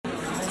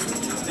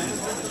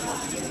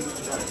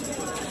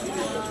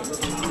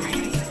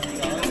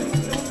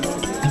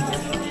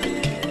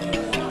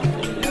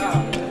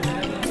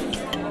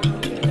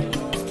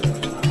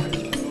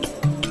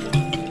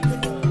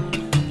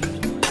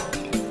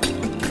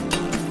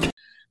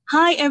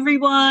Hi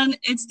everyone,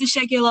 it's the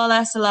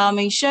Shegilola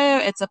Salami Show.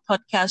 It's a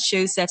podcast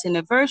show set in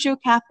a virtual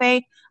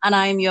cafe, and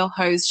I'm your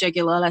host,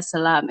 Shegilola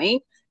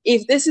Salami.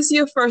 If this is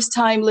your first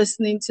time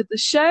listening to the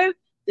show,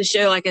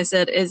 like I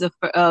said, is a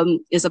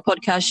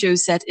podcast show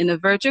set in a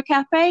virtual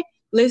cafe.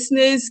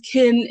 Listeners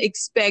can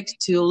expect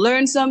to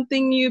learn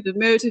something new, be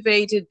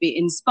motivated, be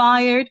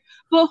inspired,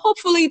 but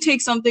hopefully take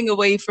something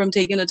away from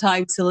taking the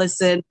time to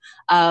listen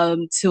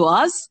to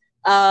us.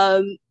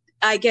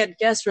 I get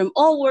guests from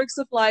all walks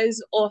of life,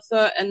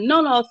 author and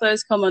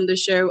non-authors come on the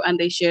show and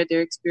they share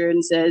their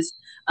experiences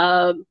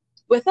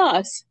with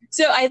us.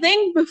 So I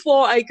think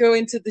before I go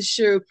into the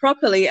show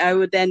properly, I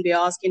would then be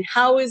asking,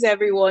 how is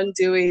everyone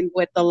doing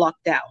with the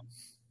lockdown?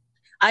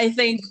 I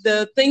think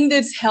the thing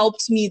that's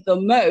helped me the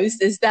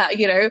most is that,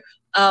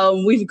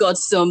 we've got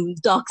some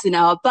ducks in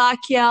our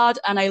backyard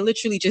and I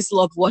literally just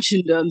love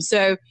watching them.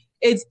 So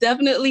it's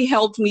definitely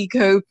helped me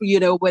cope,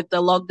 with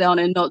the lockdown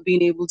and not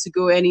being able to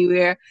go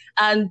anywhere.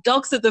 And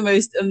ducks are the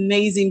most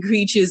amazing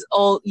creatures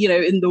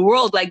in the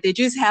world. Like they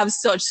just have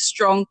such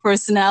strong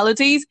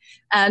personalities.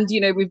 And,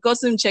 we've got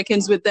some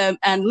check-ins with them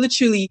and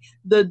literally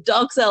the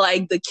ducks are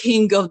like the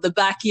king of the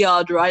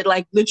backyard, right?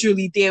 Like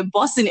literally they're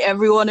bossing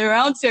everyone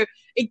around. So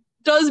it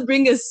does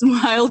bring a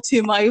smile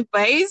to my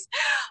face.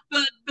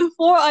 But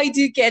before I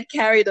do get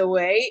carried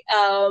away,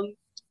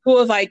 who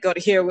have I got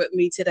here with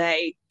me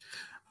today?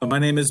 My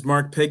name is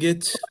Mark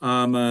Piggot.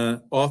 I'm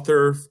an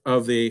author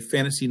of the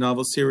fantasy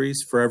novel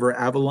series Forever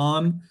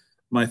Avalon.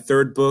 My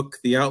third book,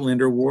 The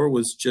Outlander War,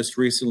 was just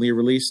recently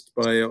released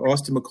by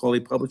Austin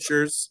Macaulay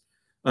Publishers.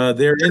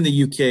 They're in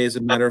the UK, as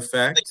a matter of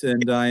fact,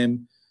 and I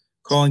am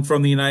calling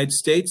from the United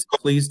States.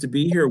 Pleased to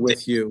be here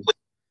with you.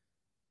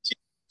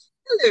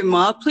 Hello,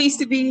 Mark.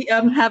 Pleased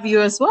to have you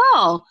as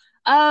well.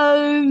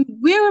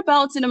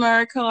 Whereabouts in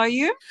America are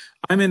you?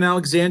 I'm in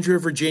Alexandria,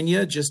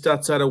 Virginia, just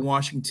outside of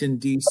Washington,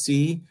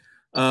 D.C.,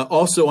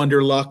 also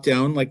under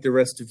lockdown, like the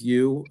rest of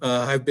you.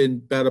 I've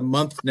been about a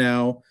month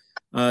now,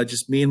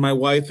 just me and my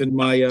wife and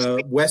my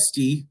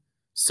Westie,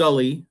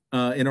 Sully,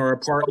 in our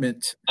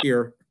apartment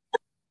here.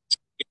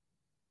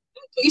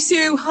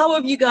 So how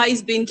have you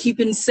guys been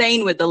keeping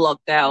sane with the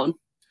lockdown?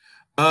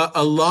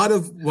 A lot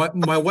of what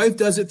my wife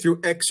does it through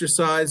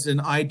exercise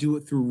and I do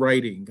it through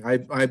writing.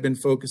 I've been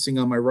focusing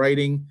on my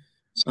writing,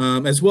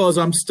 as well as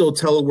I'm still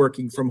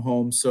teleworking from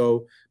home.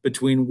 So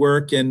between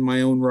work and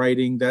my own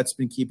writing, that's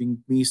been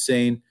keeping me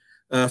sane.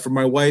 For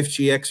my wife,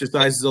 she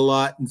exercises a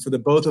lot. And for the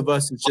both of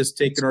us, it's just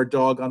taking our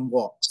dog on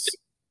walks.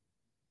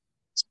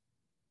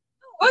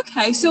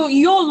 Okay, so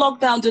your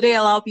lockdown, do they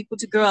allow people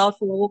to go out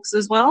for walks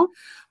as well?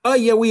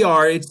 Yeah, we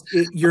are.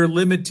 You're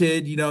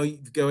limited.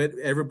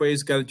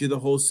 Everybody's got to do the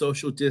whole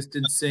social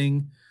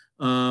distancing.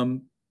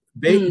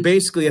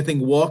 Basically, I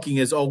think walking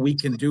is all we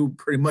can do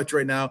pretty much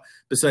right now.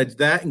 Besides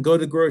that, and go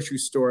to the grocery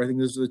store. I think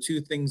those are the two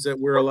things that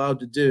we're allowed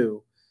to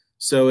do.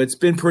 So it's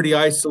been pretty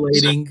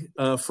isolating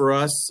for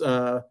us.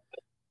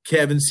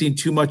 Haven't seen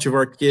too much of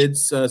our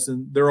kids. Since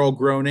they're all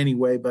grown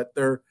anyway, but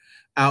they're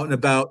out and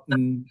about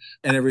and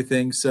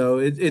everything. So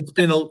it's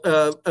been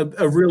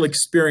a real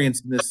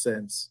experience in this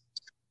sense.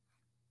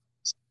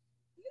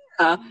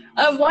 Why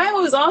I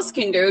was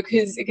asking though,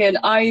 because again,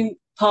 I'm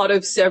part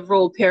of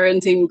several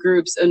parenting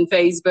groups on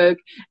Facebook,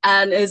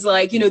 and it's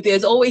like,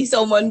 there's always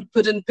someone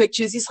putting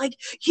pictures. It's like,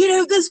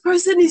 this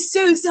person is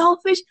so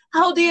selfish.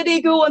 How dare they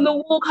go on the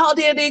walk? How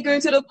dare they go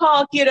to the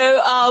park?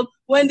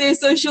 When there's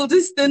social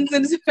distance,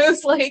 and so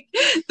it's like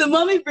the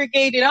mommy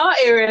brigade in our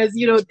areas,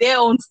 they're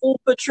on full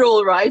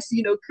patrol, right?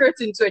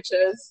 Curtain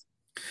twitchers.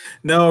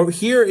 No,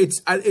 here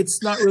it's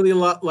not really a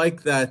lot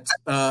like that.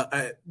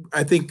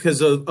 I think because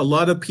a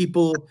lot of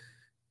people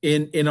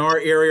in our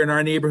area, in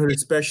our neighborhood,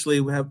 especially,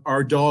 we have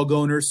our dog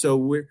owners. So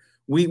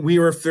we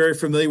are very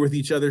familiar with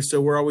each other. So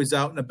we're always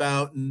out and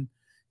about and,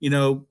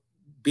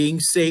 being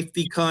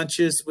safety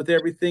conscious with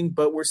everything.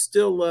 But we're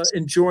still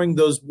enjoying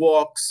those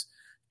walks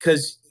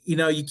because,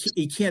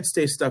 you can't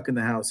stay stuck in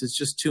the house. It's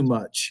just too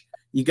much.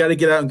 You got to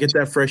get out and get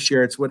that fresh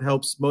air. It's what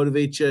helps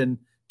motivate you and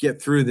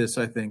get through this,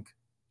 I think.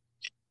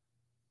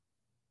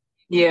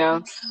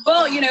 Yeah.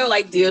 Well,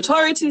 like the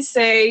authorities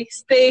say,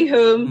 stay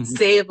home,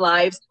 save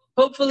lives.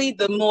 Hopefully,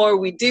 the more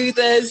we do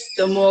this,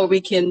 the more we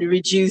can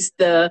reduce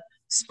the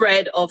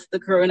spread of the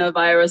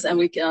coronavirus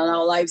and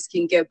our lives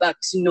can get back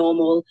to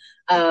normal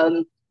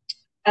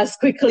as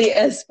quickly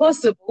as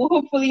possible.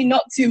 Hopefully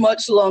not too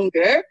much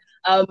longer.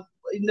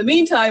 In the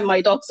meantime, my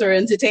dogs are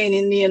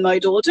entertaining me and my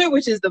daughter,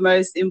 which is the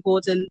most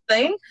important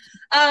thing.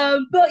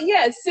 But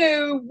yeah,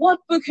 so what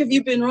book have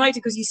you been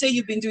writing? Because you say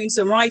you've been doing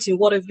some writing.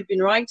 What have you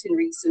been writing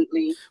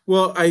recently?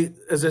 Well,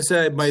 as I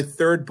said, my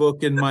third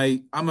book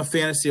I'm a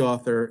fantasy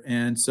author.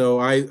 And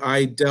so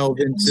I delve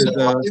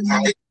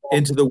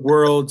into the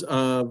world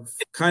of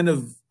kind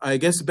of, I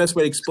guess the best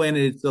way to explain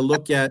it is to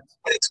look at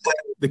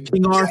the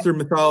King Arthur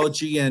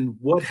mythology and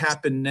what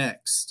happened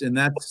next. And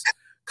that's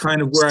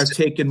kind of where I've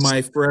taken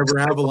my Forever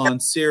Avalon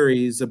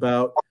series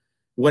about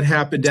what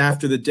happened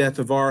after the death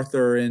of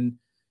Arthur and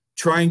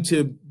trying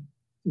to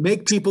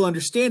make people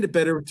understand it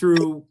better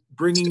through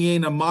bringing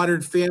in a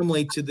modern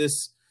family to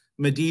this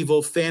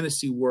medieval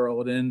fantasy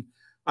world. And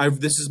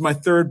This is my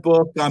third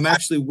book. I'm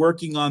actually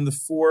working on the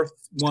fourth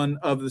one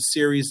of the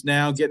series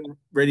now, getting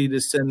ready to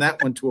send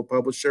that one to a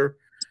publisher,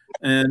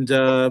 and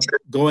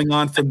going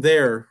on from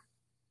there.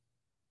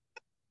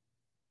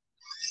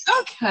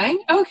 Okay,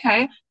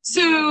 okay.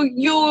 So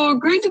you're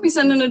going to be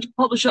sending it to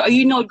publisher. Are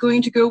you not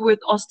going to go with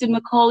Austin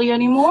Macaulay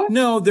anymore?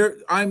 No,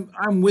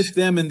 I'm with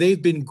them, and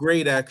they've been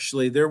great.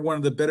 Actually, they're one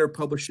of the better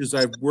publishers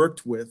I've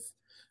worked with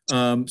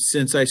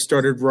since I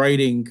started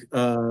writing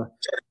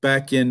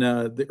back in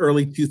the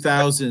early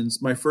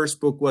 2000s. My first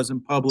book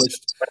wasn't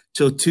published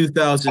till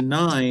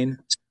 2009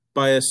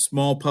 by a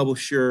small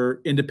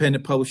publisher,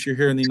 independent publisher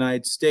here in the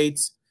United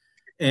States,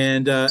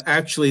 and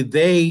actually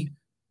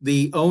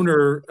the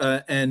owner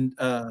and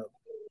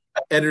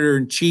editor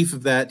in chief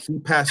of that, he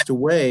passed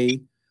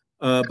away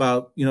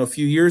about a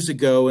few years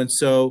ago, and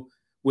so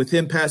with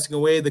him passing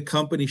away, the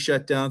company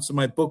shut down, so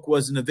my book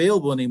wasn't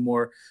available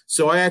anymore.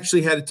 So I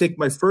actually had to take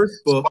my first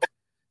book,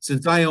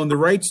 since I own the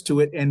rights to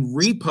it, and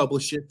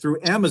republish it through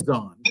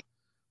Amazon,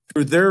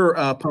 through their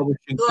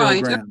publishing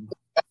program.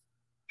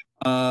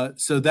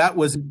 So that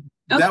was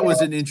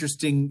an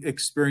interesting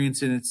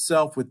experience in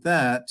itself with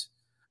that.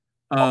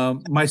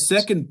 My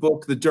second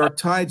book, The Dark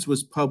Tides,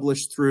 was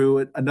published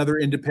through another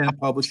independent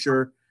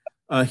publisher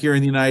here in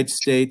the United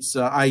States,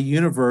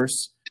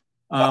 iUniverse.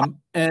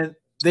 And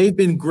they've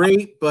been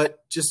great,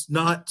 but just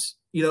not,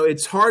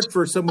 it's hard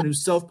for someone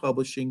who's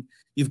self-publishing.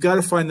 You've got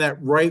to find that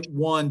right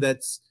one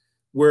that's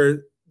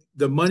where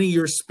the money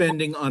you're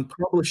spending on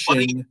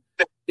publishing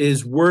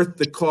is worth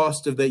the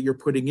cost of that you're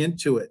putting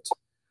into it.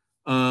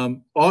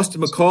 Austin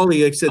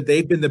Macaulay, like I said,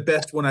 they've been the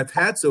best one I've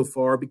had so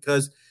far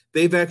because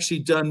they've actually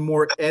done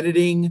more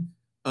editing,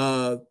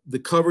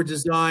 the cover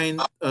design,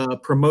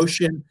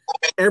 promotion.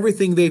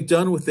 Everything they've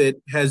done with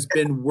it has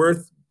been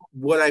worth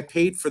what I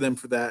paid for them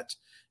for that.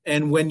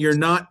 And when you're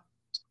not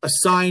a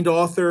signed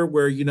author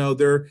where,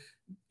 they're,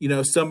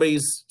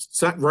 somebody's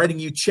writing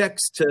you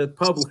checks to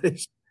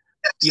publish,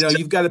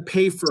 you've got to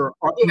pay for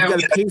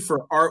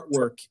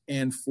artwork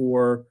and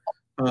for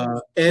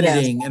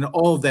editing and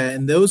all of that.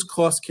 And those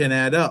costs can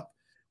add up,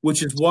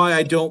 which is why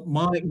I don't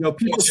mind.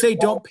 People say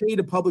don't pay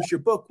to publish your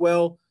book.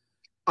 Well,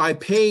 I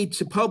pay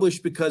to publish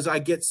because I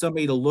get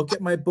somebody to look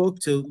at my book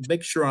to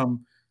make sure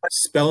I'm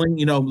spelling,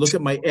 look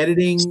at my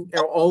editing,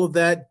 all of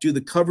that, do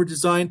the cover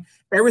design,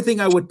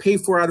 everything I would pay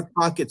for out of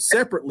pocket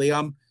separately.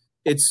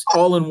 It's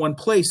all in one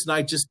place. And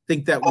I just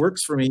think that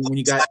works for me when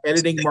you got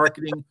editing,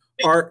 marketing,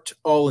 art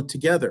all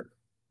together.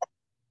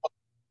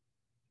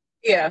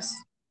 Yes.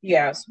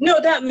 Yes.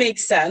 No, that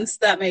makes sense.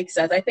 That makes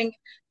sense. I think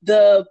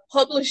the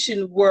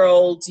publishing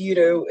world,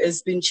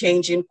 has been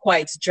changing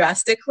quite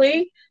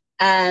drastically.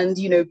 And,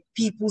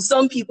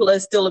 some people are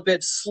still a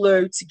bit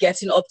slow to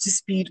getting up to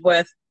speed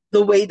with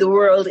the way the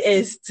world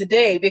is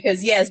today.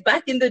 Because, yes,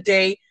 back in the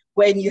day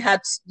when you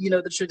had,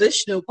 the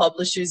traditional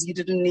publishers, you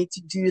didn't need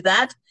to do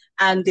that.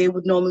 And they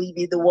would normally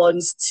be the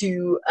ones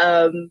to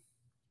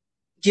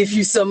give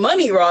you some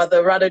money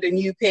rather than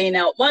you paying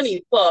out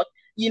money. But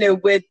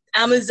with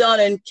Amazon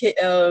and,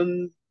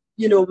 the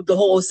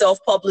whole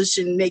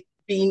self-publishing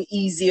being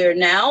easier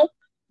now,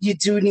 you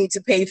do need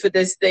to pay for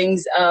these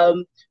things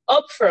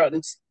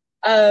upfront.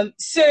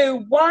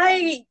 So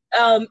why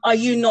are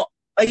you not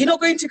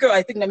going to go?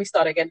 I think, let me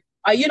start again.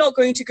 Are you not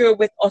going to go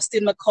with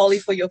Austin Macaulay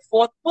for your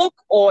fourth book,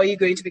 or are you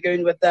going to be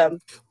going with them?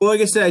 Well, like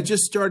I said, I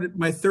just started.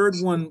 My third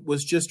one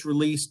was just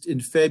released in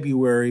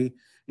February,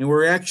 and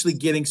we're actually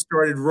getting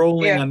started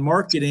rolling on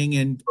marketing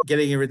and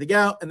getting everything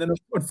out. And then,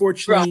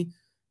 unfortunately,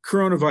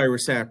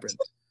 coronavirus happened.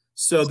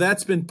 So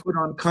that's been put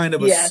on kind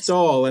of a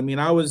stall. I mean,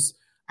 I was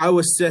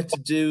set to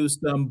do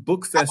some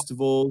book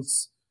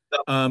festivals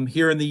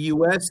here in the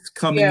U.S.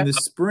 coming in the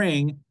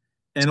spring,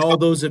 and all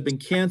those have been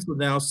canceled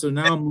now. So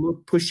now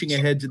I'm pushing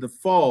ahead to the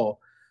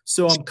fall.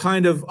 So I'm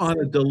kind of on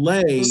a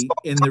delay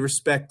in the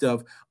respect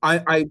of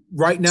I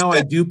right now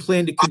I do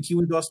plan to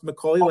continue with Austin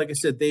Macaulay. Like I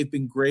said, they've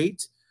been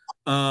great.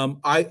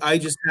 I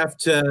just have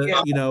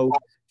to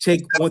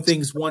take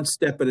things one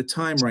step at a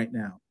time right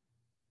now.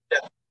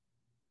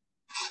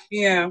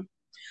 Yeah.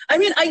 I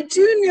mean, I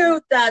do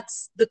know that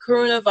the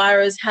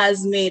coronavirus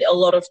has made a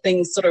lot of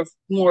things sort of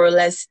more or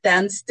less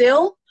stand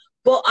still.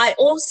 But I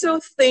also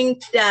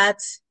think that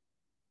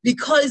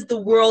because the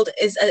world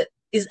is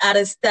at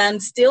a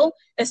standstill,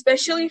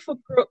 especially for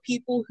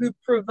people who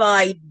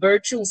provide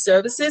virtual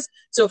services.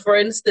 So, for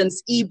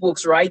instance,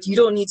 ebooks, right? You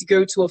don't need to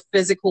go to a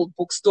physical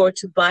bookstore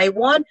to buy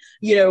one.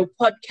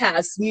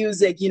 Podcasts,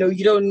 music,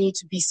 you don't need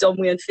to be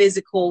somewhere in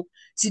physical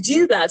to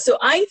do that. So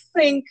I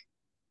think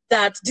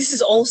that this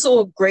is also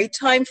a great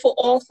time for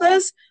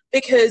authors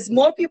because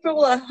more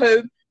people are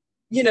home.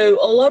 A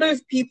lot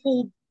of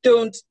people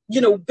don't,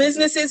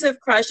 businesses have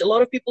crashed. A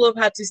lot of people have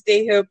had to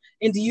stay home.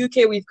 In the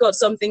UK, we've got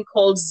something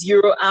called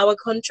 0-hour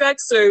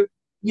contracts. So,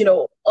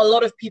 a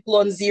lot of people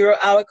on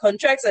 0-hour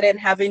contracts are then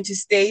having to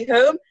stay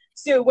home.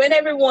 So when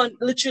everyone,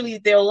 literally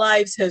their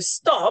lives have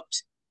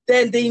stopped,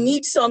 then they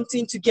need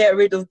something to get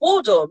rid of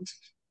boredom.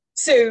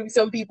 So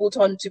some people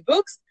turn to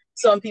books.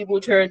 Some people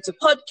turn to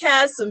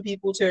podcasts, some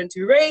people turn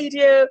to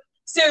radio.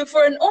 So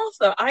for an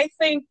author, I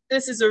think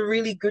this is a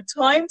really good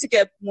time to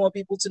get more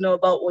people to know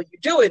about what you're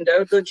doing,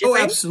 though, don't you Oh,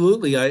 think?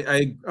 absolutely.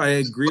 I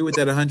agree with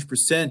that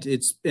 100%.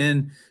 It's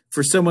been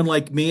for someone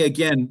like me,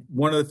 again,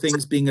 one of the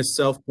things being a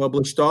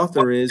self-published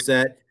author is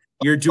that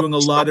you're doing a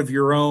lot of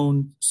your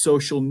own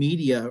social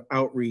media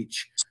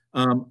outreach.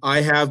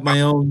 I have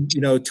my own,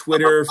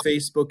 Twitter,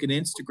 Facebook, and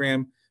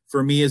Instagram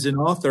for me as an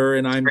author,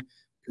 and I'm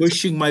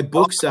pushing my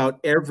books out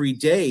every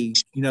day,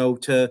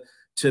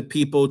 to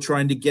people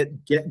trying to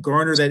get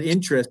garner that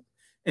interest.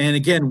 And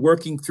again,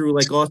 working through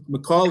like Austin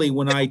Macaulay,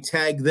 when I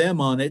tag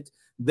them on it,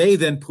 they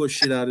then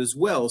push it out as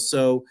well.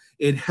 So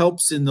it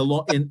helps in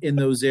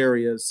those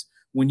areas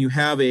when you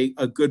have a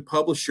good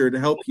publisher to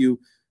help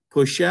you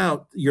push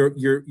out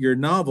your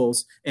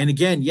novels. And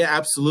again, yeah,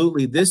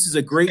 absolutely. This is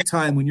a great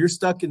time when you're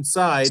stuck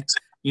inside.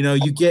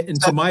 You get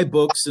into my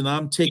books, and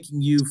I'm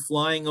taking you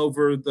flying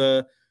over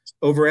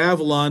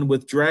Avalon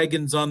with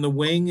dragons on the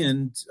wing,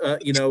 and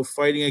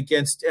fighting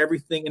against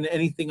everything and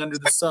anything under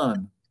the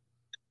sun.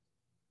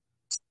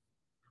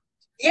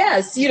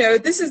 Yes,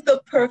 this is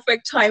the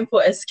perfect time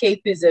for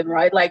escapism,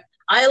 right? Like,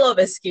 I love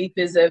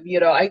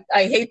escapism,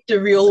 I hate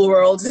the real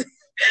world.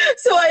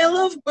 So I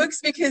love books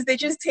because they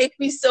just take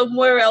me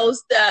somewhere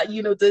else that,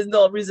 does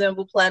not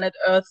resemble planet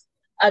Earth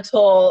at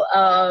all.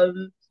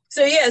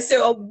 So yeah,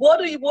 so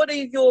what are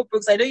your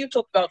books? I know you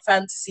talked about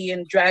fantasy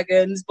and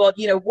dragons, but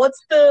what's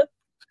the,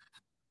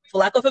 for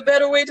lack of a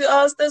better way to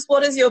ask this,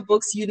 what is your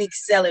book's unique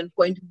selling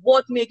point?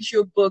 What makes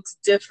your books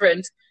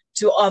different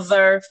to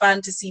other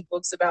fantasy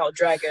books about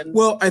dragons?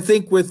 Well, I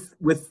think with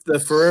the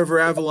Forever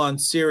Avalon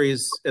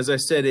series, as I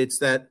said, it's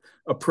that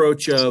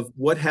approach of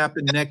what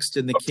happened next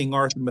in the King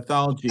Arthur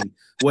mythology,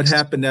 what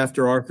happened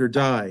after Arthur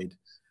died.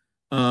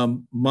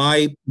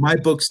 My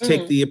books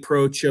take the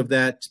approach of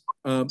that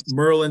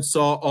Merlin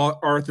saw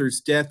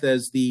Arthur's death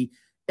as the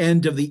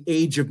end of the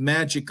age of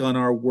magic on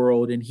our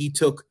world, and he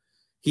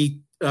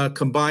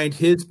combined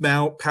his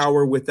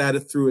power with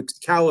that through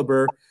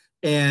Excalibur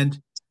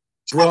and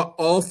brought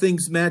all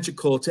things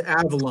magical to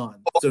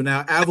Avalon. So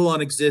now Avalon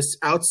exists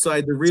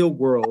outside the real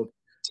world,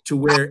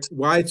 to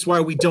it's why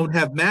we don't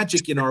have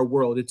magic in our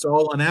world. It's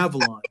all on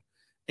Avalon.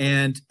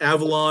 And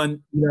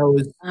Avalon,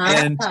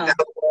 and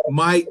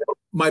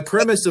my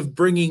premise of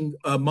bringing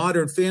a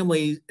modern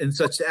family and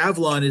such to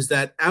Avalon is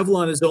that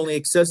Avalon is only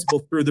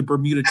accessible through the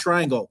Bermuda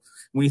Triangle.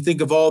 When you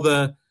think of all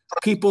the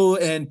people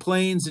and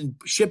planes and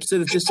ships that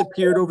have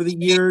disappeared over the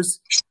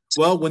years,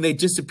 well, when they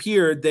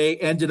disappeared, they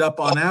ended up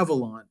on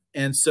Avalon.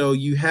 And so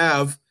you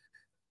have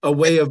a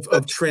way of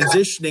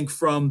transitioning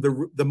from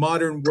the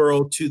modern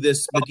world to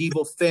this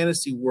medieval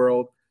fantasy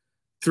world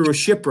through a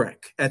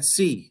shipwreck at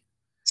sea.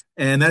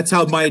 And that's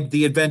how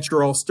the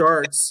adventure all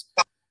starts,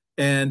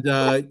 and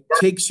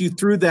takes you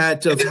through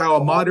that of how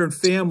a modern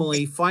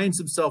family finds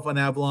himself on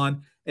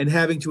Avalon and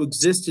having to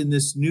exist in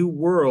this new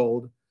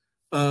world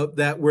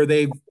where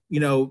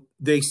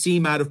they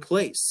seem out of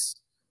place.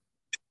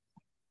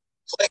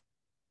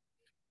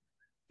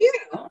 Yeah,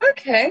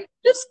 okay.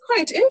 That's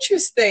quite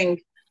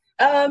interesting.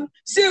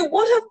 So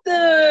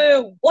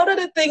what are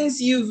the things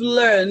you've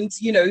learned,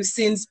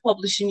 since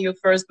publishing your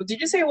first book?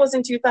 Did you say it was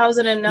in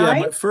 2009? Yeah,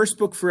 my first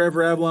book,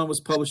 Forever Avalon, was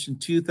published in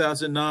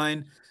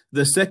 2009.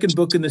 The second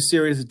book in the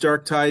series,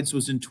 Dark Tides,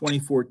 was in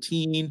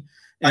 2014.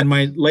 And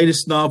my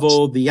latest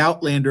novel, The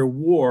Outlander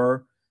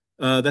War,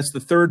 that's the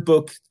third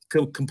book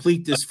to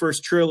complete this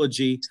first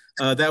trilogy.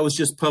 That was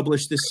just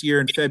published this year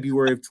in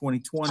February of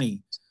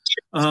 2020.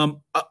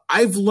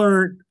 I've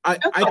learned, I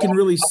can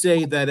really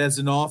say that as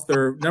an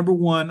author, number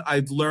one,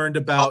 I've learned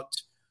about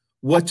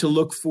what to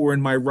look for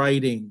in my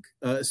writing,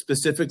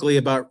 specifically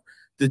about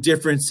the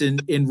difference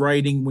in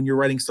writing when you're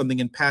writing something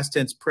in past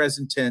tense,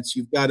 present tense.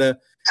 You've got to,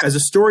 as a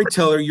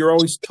storyteller, you're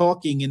always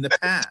talking in the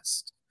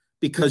past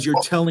because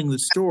you're telling the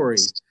story.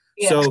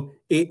 Yeah. So,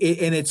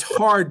 and it's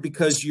hard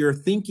because you're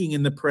thinking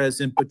in the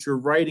present, but you're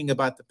writing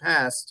about the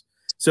past.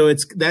 So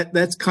it's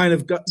that's kind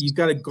of you've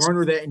got to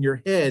garner that in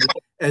your head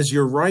as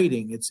you're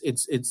writing.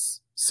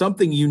 It's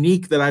something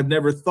unique that I've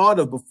never thought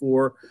of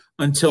before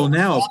until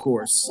now, of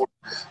course.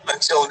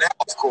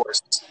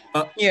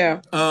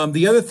 Yeah.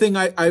 The other thing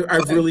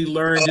I've really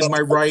learned in my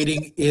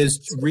writing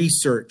is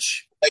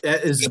research.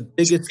 That is the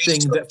biggest thing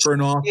that for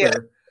an author. Yeah.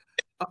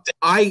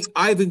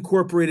 I've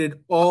incorporated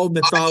all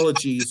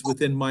mythologies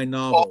within my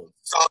novels.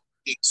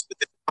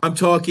 I'm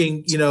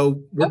talking,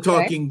 we're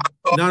talking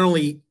not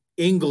only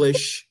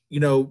English,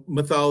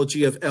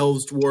 mythology of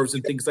elves, dwarves,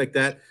 and things like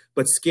that,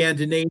 but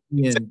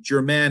Scandinavian,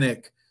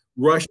 Germanic,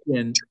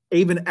 Russian,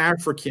 even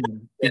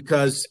African,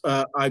 because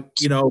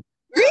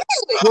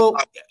well,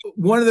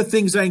 one of the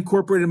things I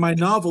incorporated in my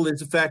novel is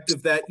the fact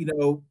of that,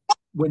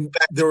 when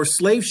there were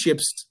slave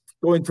ships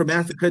going from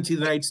Africa to the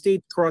United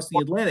States across the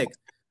Atlantic,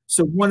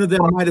 so one of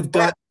them might have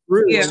got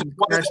through and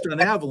crashed on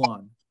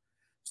Avalon.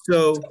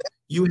 So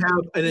you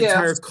have an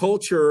entire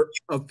culture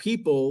of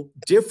people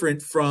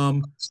different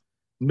from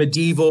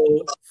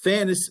medieval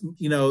fantasy,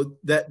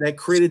 that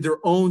created their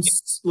own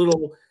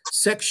little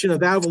section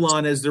of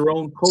Avalon as their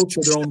own culture,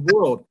 their own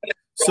world.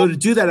 So to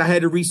do that, I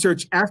had to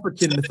research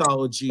African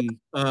mythology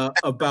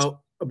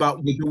about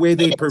about the way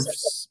they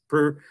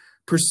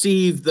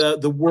perceive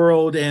the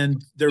world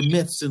and their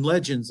myths and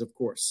legends, of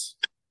course.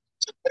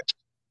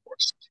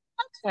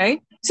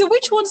 Okay. So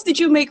which ones did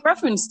you make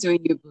reference to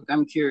in your book?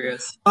 I'm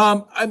curious.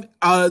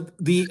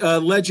 The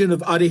legend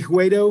of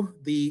Arihuedo,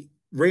 the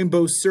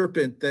rainbow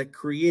serpent that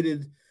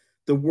created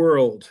the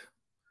world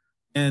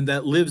and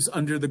that lives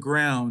under the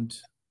ground.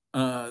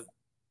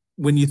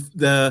 When you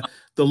the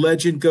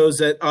legend goes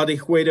that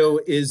Arihuedo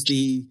is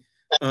the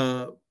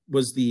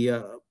was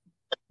the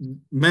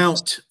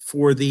mount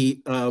for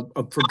the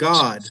for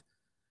God,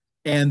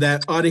 and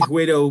that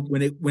Arihuedo,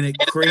 when it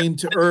came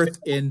to Earth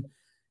and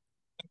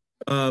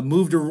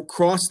moved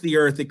across the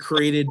earth, it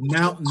created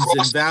mountains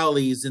and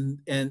valleys and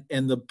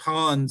the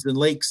ponds and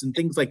lakes and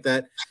things like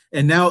that.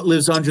 And now it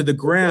lives under the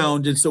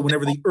ground. And so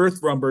whenever the earth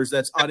rumbles,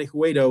 that's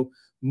Arihuedo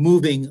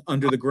moving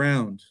under the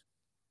ground.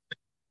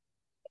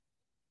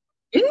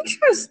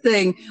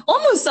 Interesting.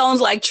 Almost sounds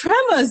like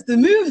Tremors, the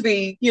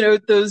movie, you know,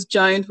 those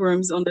giant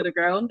worms under the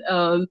ground.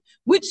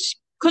 Which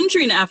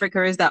country in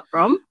Africa is that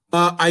from?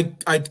 I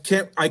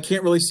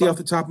can't really see off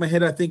the top of my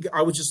head. I think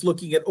I was just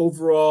looking at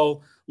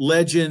overall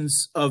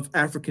legends of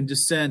African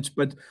descent,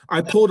 but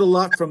I pulled a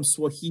lot from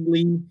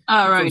Swahili,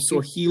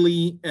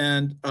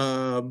 and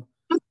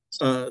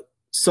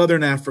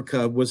Southern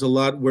Africa was a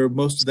lot where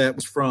most of that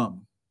was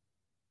from.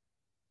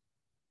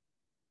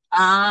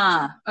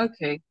 Ah,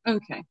 okay.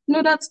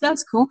 No,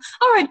 that's cool.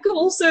 All right,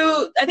 cool.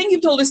 So I think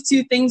you've told us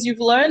 2 things you've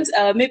learned.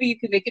 Maybe you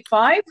could make it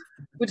 5.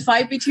 Would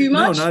 5 be too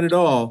much? No, not at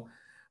all.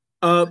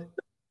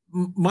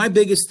 My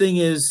biggest thing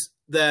is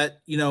that,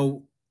 you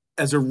know,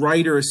 as a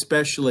writer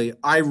especially,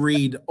 I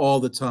read all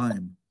the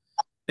time.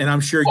 And I'm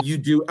sure you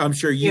do. I'm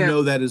sure you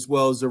know that as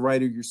well as a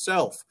writer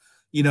yourself.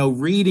 You know,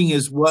 reading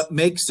is what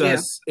makes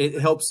us, it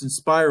helps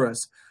inspire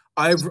us.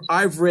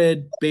 I've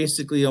read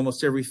basically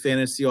almost every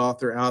fantasy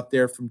author out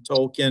there, from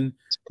Tolkien.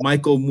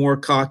 Michael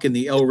Moorcock in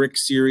the Elric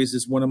series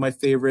is one of my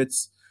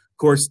favorites. Of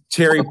course,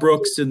 Terry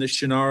Brooks in the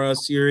Shannara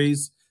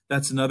series.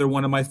 That's another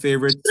one of my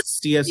favorites.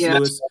 C.S.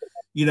 Lewis.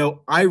 You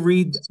know, I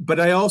read, but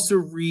I also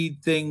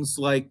read things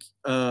like,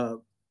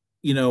 Arthur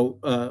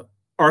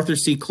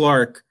C.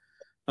 Clarke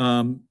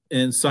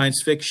in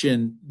science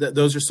fiction.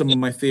 Those are some of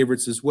my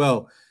favorites as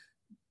well.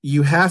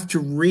 You have to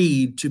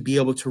read to be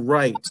able to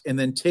write, and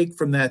then take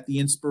from that the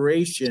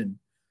inspiration,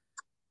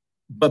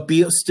 but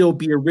still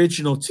be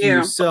original to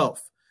yourself.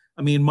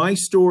 I mean, my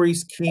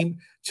stories came,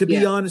 to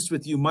be honest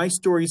with you, my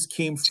stories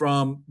came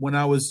from when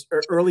I was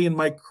early in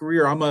my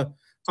career. I'm a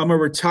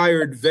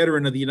retired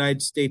veteran of the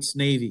United States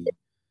Navy.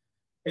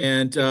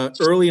 And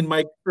early in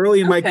my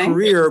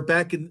career,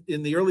 back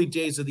in the early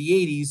days of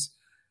the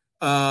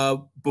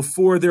 80s,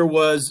 before there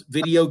was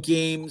video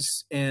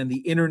games and the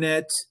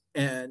internet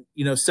and,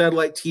 you know,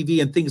 satellite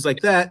TV and things like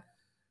that,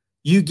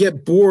 you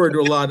get bored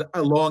a lot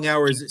of long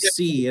hours at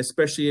sea,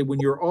 especially when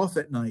you're off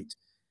at night.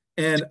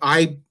 And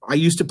I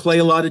used to play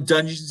a lot of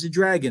Dungeons and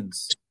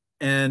Dragons,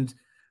 and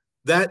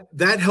that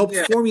helped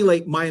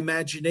formulate my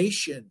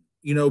imagination,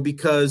 you know,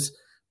 because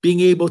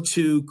being able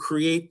to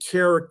create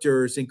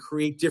characters and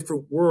create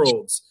different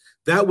worlds,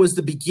 that was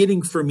the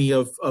beginning for me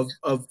of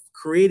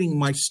creating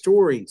my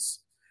stories.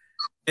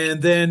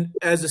 And then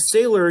as a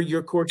sailor,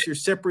 of course, you're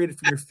separated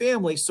from your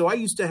family. So I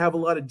used to have a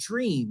lot of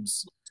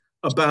dreams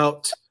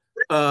about,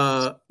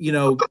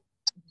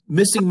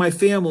 missing my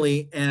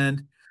family.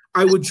 And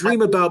I would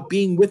dream about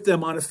being with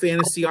them on a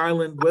fantasy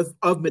island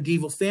of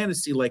medieval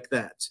fantasy like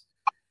that.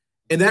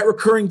 And that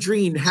recurring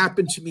dream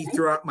happened to me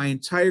throughout my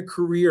entire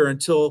career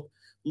until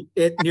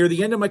near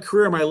the end of my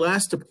career, my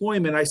last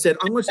deployment, I said,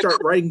 I'm going to start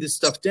writing this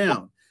stuff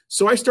down.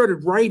 So I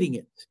started writing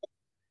it.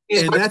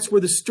 And that's where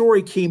the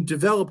story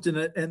developed,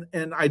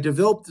 and I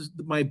developed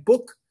my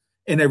book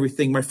and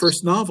everything, my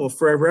first novel,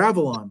 Forever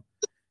Avalon.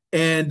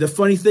 And the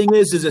funny thing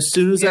is as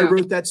soon as I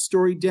wrote that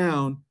story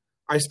down,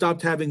 I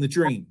stopped having the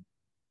dream.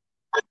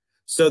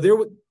 So there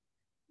was,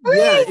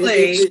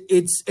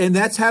 it's and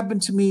that's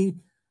happened to me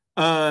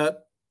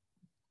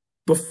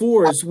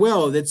before as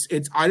well. It's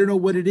I don't know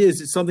what it is.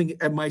 It's something,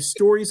 and my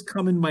stories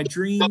come in my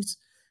dreams.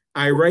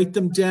 I write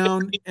them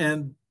down,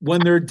 and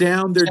when they're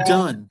down, they're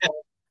done.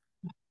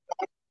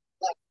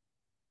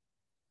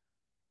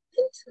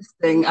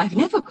 Interesting. I've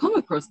never come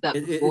across that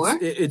before.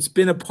 It's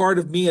been a part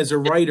of me as a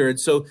writer. And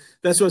so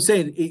that's what I'm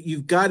saying.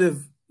 You've got to,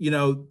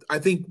 I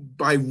think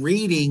by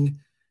reading,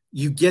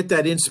 you get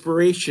that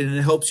inspiration, and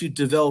it helps you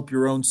develop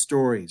your own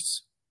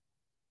stories.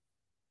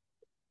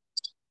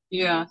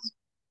 Yeah.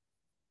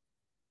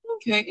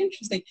 Okay,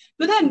 interesting.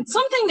 But then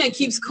something that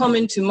keeps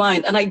coming to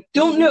mind, and I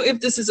don't know if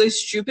this is a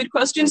stupid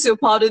question, so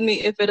pardon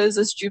me if it is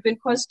a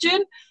stupid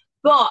question,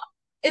 but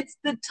it's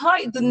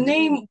part of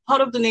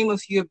the name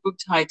of your book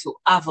title,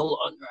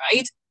 Avalon,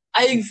 right?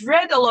 I've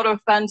read a lot of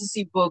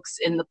fantasy books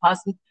in the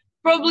past,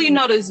 probably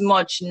not as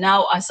much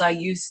now as I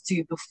used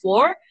to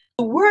before.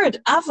 The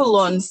word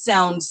Avalon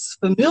sounds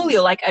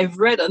familiar, like I've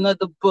read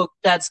another book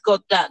that's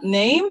got that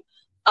name.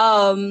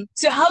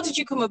 So how did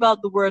you come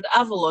about the word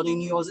Avalon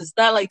in yours? Is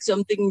that like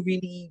something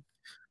really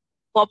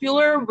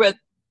popular with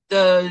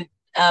the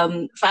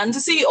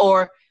fantasy,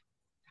 or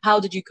How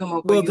did you come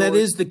up with Well, that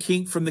yours? is the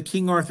king from the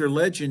King Arthur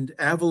legend.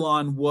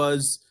 Avalon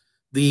was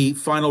the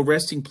final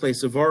resting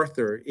place of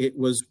Arthur. It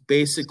was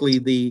basically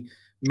the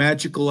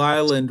magical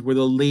island where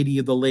the Lady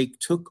of the Lake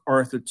took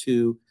Arthur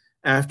to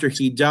after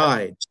he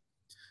died.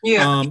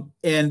 Yeah,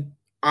 And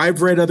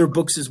I've read other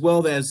books as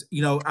well as,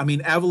 I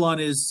mean, Avalon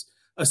is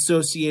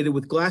associated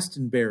with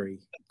Glastonbury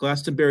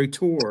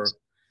Tor.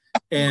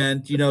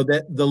 And,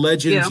 that the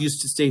legends yeah.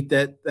 used to state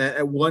that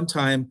at one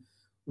time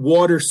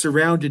water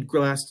surrounded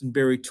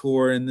Glastonbury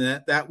Tor and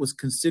that was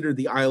considered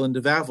the island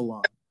of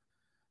Avalon.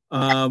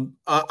 Um,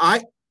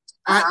 I,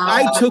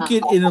 I took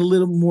it Ah, in a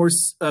little more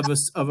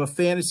of a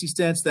fantasy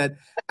sense that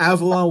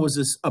Avalon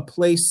was a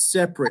place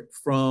separate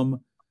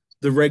from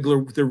the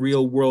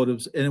real world,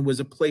 and it was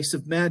a place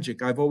of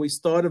magic. I've always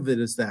thought of it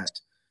as that.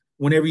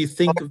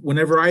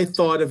 Whenever I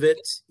thought of it,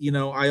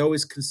 I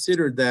always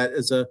considered that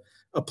as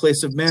a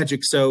place of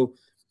magic. So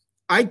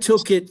I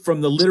took it from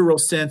the literal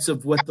sense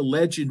of what the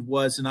legend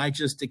was, and I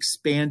just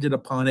expanded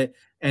upon it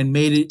and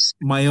made it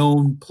my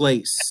own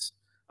place,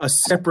 a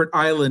separate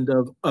island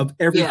of yeah,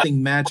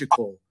 everything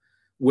magical.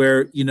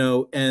 Where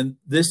and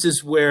this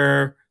is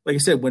where, like I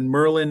said, when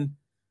Merlin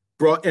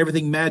brought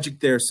everything magic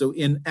there. So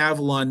in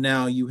Avalon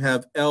now, you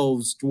have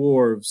elves,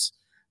 dwarves,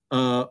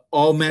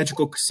 all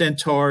magical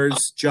centaurs,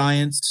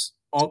 giants,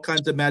 all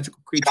kinds of magical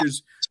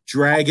creatures,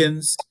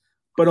 dragons,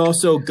 but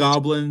also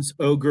goblins,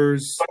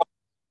 ogres,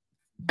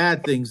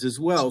 bad things as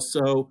well.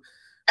 So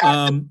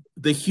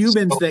the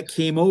humans that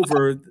came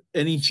over,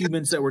 any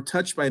humans that were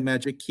touched by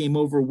magic came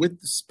over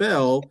with the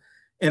spell.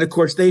 And of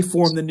course, they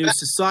formed the new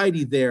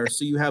society there.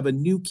 So you have a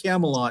new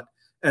Camelot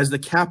as the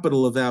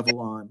capital of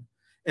Avalon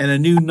and a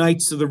new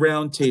Knights of the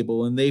Round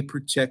Table, and they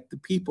protect the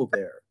people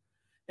there.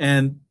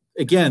 And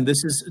again,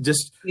 this is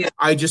just, yeah,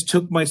 I just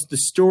took the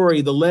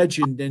story, the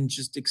legend, and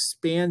just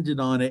expanded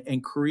on it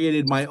and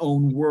created my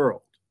own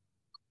world.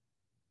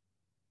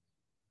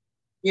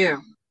 yeah.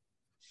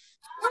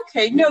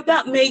 Okay, no,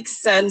 that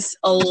makes sense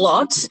a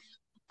lot.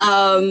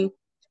 Um,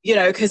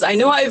 because I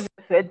know I've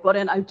read it, but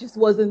then I just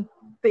wasn't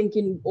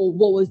thinking, or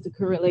what was the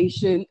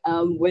correlation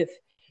with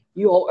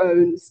your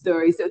own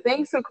story. So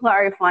thanks for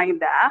clarifying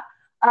that.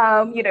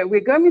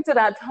 We're going into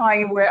that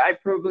time where I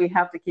probably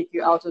have to kick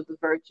you out of the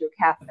virtual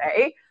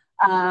cafe.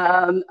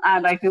 And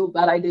I feel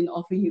bad I didn't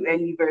offer you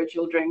any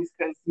virtual drinks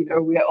because,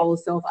 we're all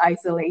self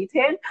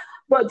isolated.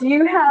 But do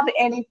you have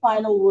any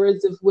final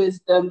words of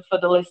wisdom for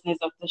the listeners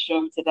of the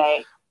show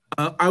today?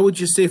 I would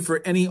just say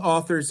for any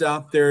authors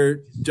out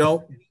there,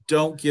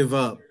 don't give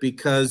up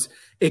because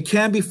it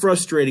can be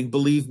frustrating.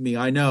 Believe me,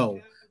 I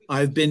know.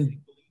 I've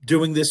been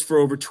doing this for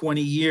over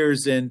 20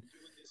 years, and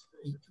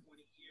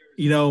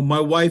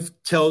my wife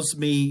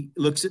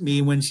looks at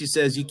me when she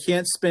says, "You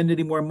can't spend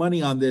any more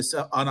money on this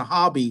on a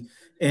hobby."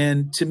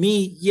 And to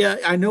me, yeah,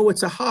 I know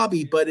it's a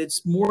hobby, but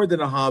it's more than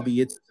a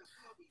hobby.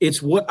 It's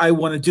what I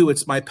want to do.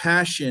 It's my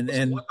passion,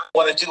 and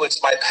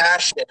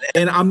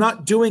I'm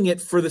not doing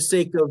it for the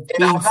sake of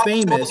being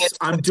famous.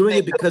 I'm doing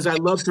it because I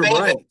love to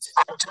write.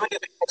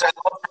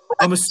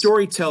 I'm a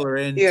storyteller,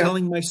 and Yeah.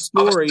 telling my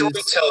stories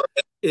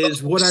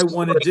is what I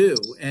want to do.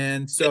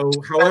 And so,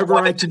 however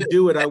I can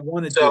do it, I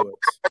want to do it.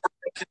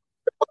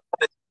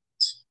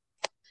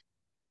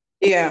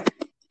 Yeah.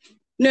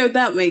 No,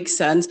 that makes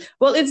sense.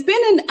 Well, it's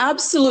been an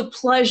absolute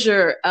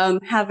pleasure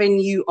having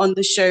you on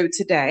the show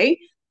today.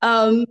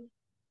 Um,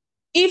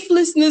 if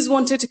listeners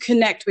wanted to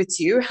connect with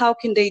you, how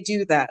can they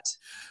do that?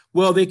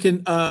 Well, they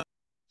can.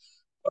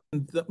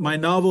 My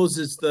novels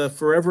is the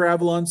Forever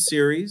Avalon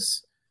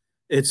series.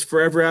 It's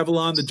Forever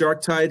Avalon, The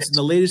Dark Tides, and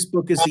the latest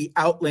book is The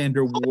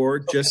Outlander War,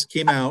 just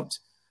came out.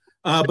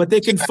 But they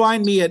can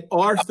find me at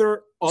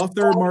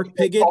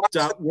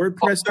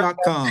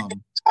authormarkpigott.wordpress.com.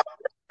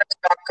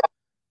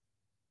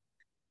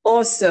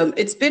 Awesome.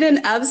 It's been an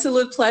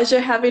absolute pleasure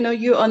having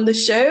you on the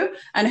show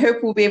and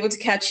hope we'll be able to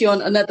catch you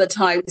on another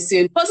time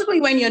soon,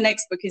 possibly when your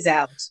next book is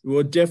out.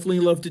 We'll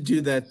definitely love to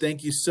do that.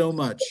 Thank you so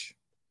much.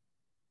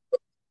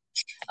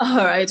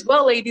 All right.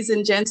 Well, ladies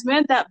and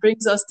gentlemen, that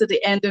brings us to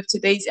the end of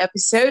today's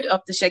episode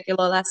of the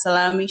Shekilola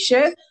Salami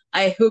Show.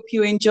 I hope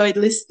you enjoyed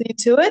listening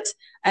to it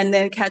and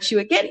then catch you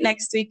again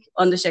next week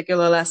on the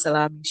Shekilola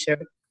Salami Show.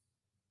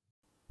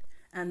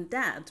 And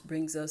that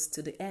brings us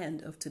to the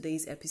end of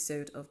today's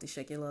episode of the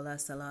Shekilola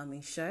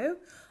Salami Show.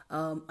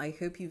 I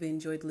hope you've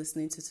enjoyed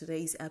listening to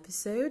today's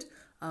episode.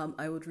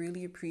 I would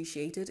really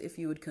appreciate it if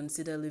you would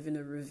consider leaving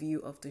a review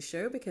of the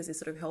show because it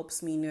sort of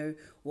helps me know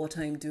what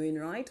I'm doing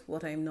right,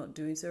 what I'm not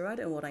doing so right,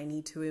 and what I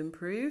need to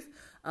improve.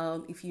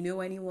 If you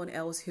know anyone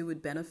else who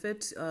would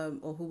benefit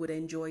or who would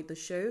enjoy the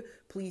show,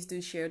 please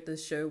do share the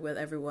show with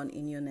everyone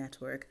in your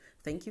network.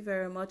 Thank you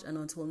very much, and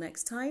until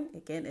next time,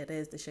 again, it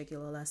is the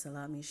Shekilola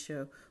Salami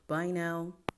Show. Bye now.